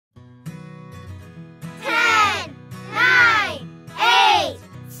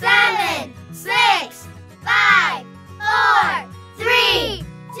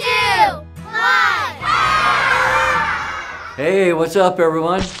Hey, what's up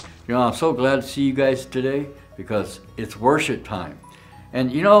everyone? You know, I'm so glad to see you guys today because it's worship time.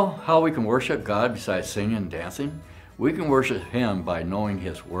 And you know how we can worship God besides singing and dancing? We can worship Him by knowing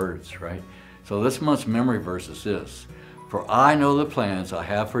His words, right? So this month's memory verse is this: "For I know the plans I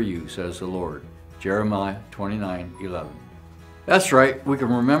have for you, says the Lord." Jeremiah 29:11. That's right, we can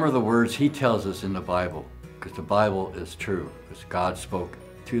remember the words He tells us in the Bible because the Bible is true, because God spoke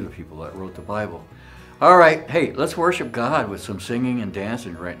to the people that wrote the Bible. All right, hey, let's worship God with some singing and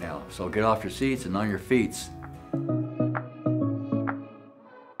dancing right now. So get off your seats and on your feet.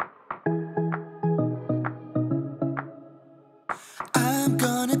 I'm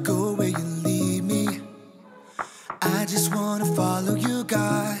gonna go where you lead me. I just wanna follow you,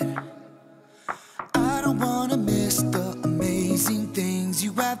 God. I don't wanna miss the amazing things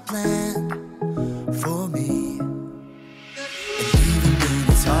you have planned for me. And even when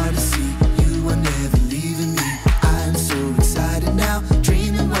it's hard to see, you are never leaving me. I'm so excited now,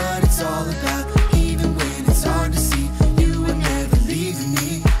 dreaming what it's all about. Even when it's hard to see, you are never leaving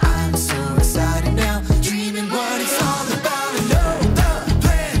me. I'm so excited now, dreaming what it's all about. I know the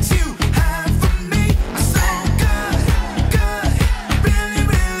plans you have for me are so good, good, really,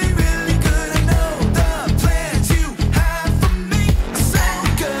 really, really good. I know the plans you have for me are so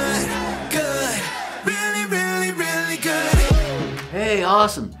good, good, really, really, really good. Hey,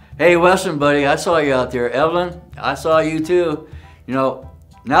 awesome. Hey, Weston, buddy, I saw you out there. Evelyn, I saw you too. You know,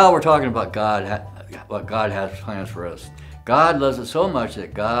 now we're talking about God, what God has plans for us. God loves us so much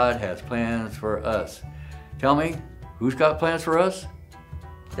that God has plans for us. Tell me, who's got plans for us?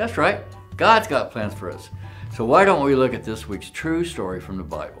 That's right, God's got plans for us. So why don't we look at this week's true story from the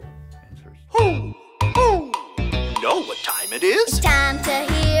Bible? Who? You know what time it is? It's time to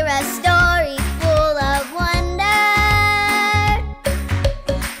hear a story full of wonder.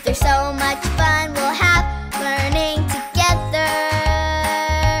 There's so much fun we'll have learning together.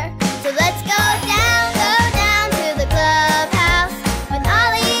 So let's go down to the clubhouse with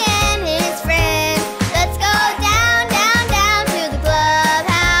Ollie and his friends. Let's go down to the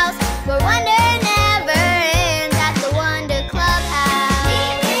clubhouse where wonder never ends at the Wonder Clubhouse.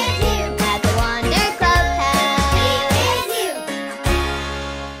 At the Wonder Clubhouse.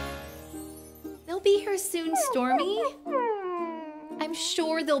 They'll be here soon, Stormy. I'm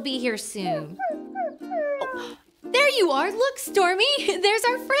sure they'll be here soon. Oh, there you are. Look, Stormy. There's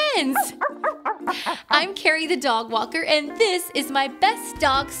our friends. I'm Carrie the dog walker, and this is my best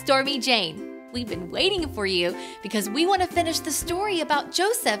dog, Stormy Jane. We've been waiting for you because we want to finish the story about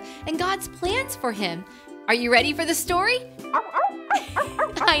Joseph and God's plans for him. Are you ready for the story?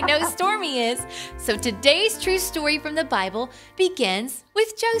 I know Stormy is. So today's true story from the Bible begins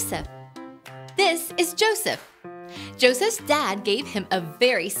with Joseph. This is Joseph. Joseph's dad gave him a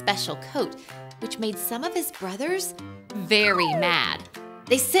very special coat, which made some of his brothers very mad.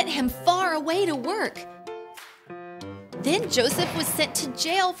 They sent him far away to work. Then Joseph was sent to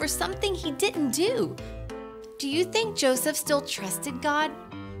jail for something he didn't do. Do you think Joseph still trusted God,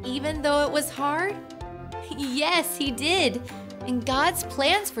 even though it was hard? Yes, he did. And God's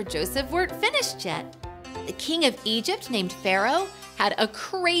plans for Joseph weren't finished yet. The king of Egypt, named Pharaoh, had a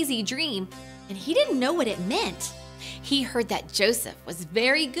crazy dream, and he didn't know what it meant. He heard that Joseph was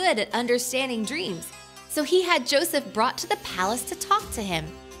very good at understanding dreams, so he had Joseph brought to the palace to talk to him.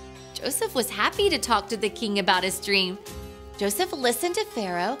 Joseph was happy to talk to the king about his dream. Joseph listened to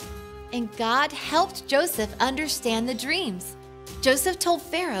Pharaoh, and God helped Joseph understand the dreams. Joseph told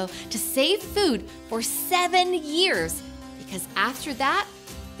Pharaoh to save food for 7 years, because after that,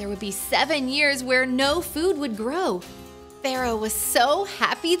 there would be 7 years where no food would grow. Pharaoh was so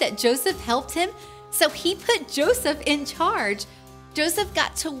happy that Joseph helped him, so he put Joseph in charge. Joseph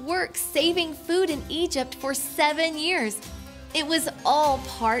got to work saving food in Egypt for 7 years. It was all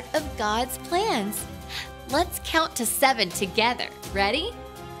part of God's plans. Let's count to 7 together. Ready?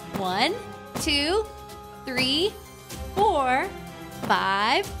 1, 2, 3, 4,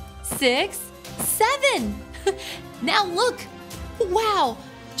 5, 6, 7. Now look. Wow,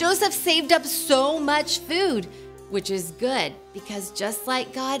 Joseph saved up so much food, which is good because just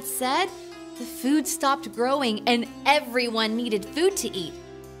like God said, the food stopped growing and everyone needed food to eat,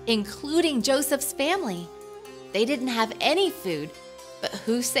 including Joseph's family. They didn't have any food, but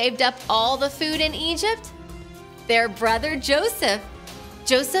who saved up all the food in Egypt? Their brother Joseph.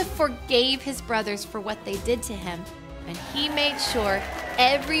 Joseph forgave his brothers for what they did to him, and he made sure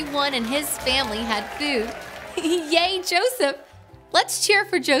everyone in his family had food. Yay, Joseph! Let's cheer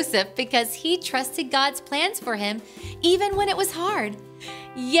for Joseph because he trusted God's plans for him even when it was hard.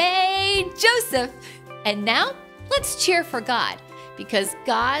 Yay, Joseph! And now let's cheer for God because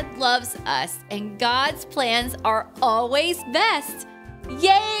God loves us and God's plans are always best.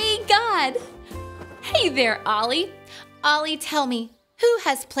 Yay, God! Hey there, Ollie. Ollie, tell me, who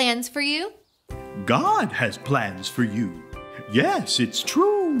has plans for you? God has plans for you. Yes, it's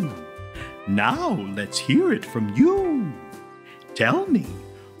true. Now let's hear it from you. Tell me,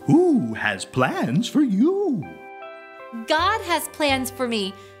 who has plans for you? God has plans for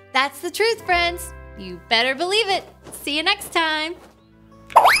me. That's the truth, friends. You better believe it. See you next time.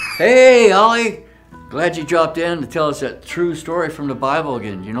 Hey, Ollie. Glad you dropped in to tell us that true story from the Bible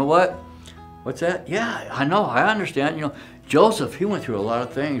again. You know what? What's that? Yeah, I know. I understand. You know, Joseph, he went through a lot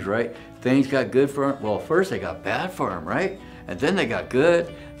of things, right? Things got good for him. Well, first they got bad for him, right? And then they got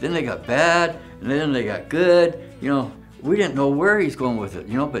good. Then they got bad. And then they got good. You know, we didn't know where he's going with it,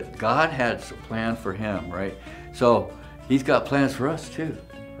 you know, but God had a plan for him, right? So he's got plans for us too,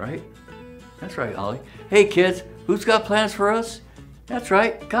 right? That's right, Ollie. Hey, kids, who's got plans for us? That's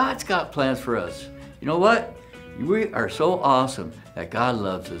right, God's got plans for us. You know what? We are so awesome that God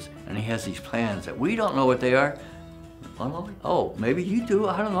loves us and he has these plans that we don't know what they are. Oh, maybe you do,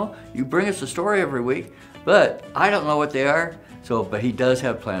 I don't know. You bring us a story every week, but I don't know what they are. So, but he does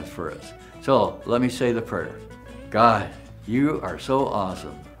have plans for us. So let me say the prayer. God, you are so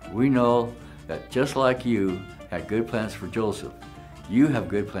awesome. We know that just like you had good plans for Joseph, you have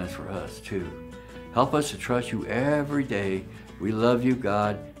good plans for us too. Help us to trust you every day. We love you,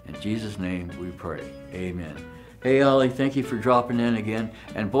 God. In Jesus' name we pray. Amen. Hey, Ollie, thank you for dropping in again.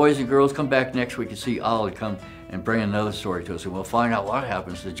 And boys and girls, come back next week and see Ollie come and bring another story to us. And we'll find out what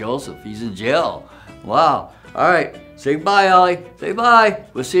happens to Joseph. He's in jail. Wow. All right. Say bye, Ollie. Say bye.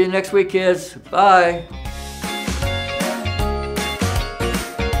 We'll see you next week, kids. Bye.